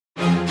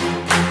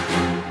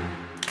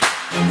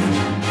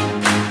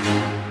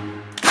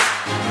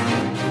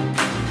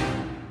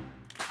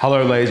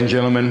Hello ladies and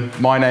gentlemen,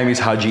 my name is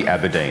Haji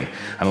Aberdeen,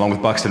 and along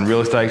with Buxton Real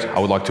Estate, I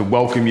would like to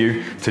welcome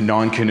you to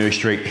 9 Canoe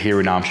Street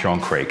here in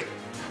Armstrong Creek.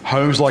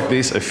 Homes like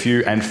this are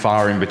few and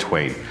far in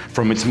between.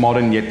 From its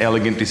modern yet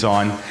elegant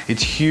design,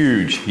 its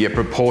huge yet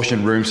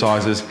proportioned room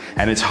sizes,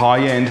 and its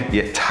high-end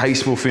yet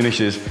tasteful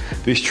finishes,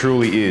 this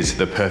truly is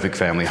the perfect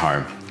family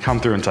home. Come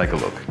through and take a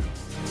look.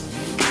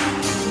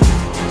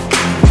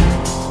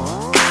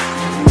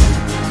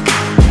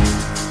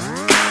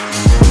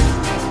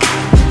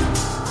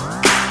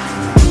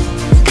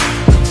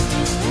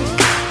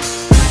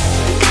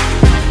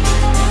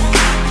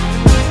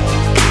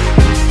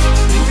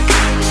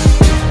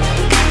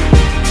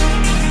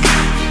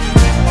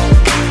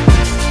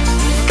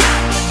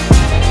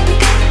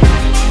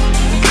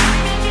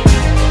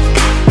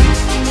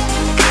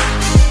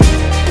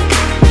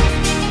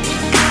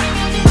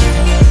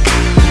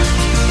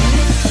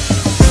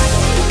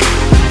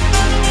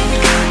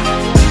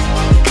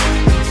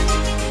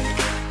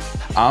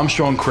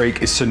 Armstrong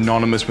Creek is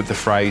synonymous with the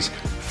phrase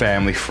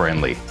family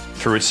friendly.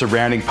 Through its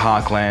surrounding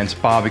parklands,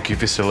 barbecue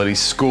facilities,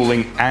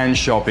 schooling and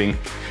shopping,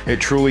 it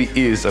truly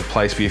is a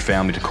place for your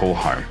family to call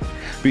home.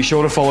 Be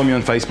sure to follow me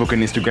on Facebook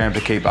and Instagram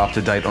to keep up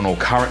to date on all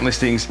current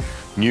listings,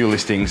 new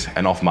listings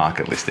and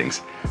off-market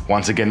listings.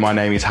 Once again, my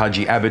name is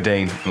Haji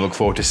Aberdeen and I look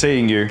forward to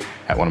seeing you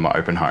at one of my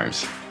open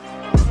homes.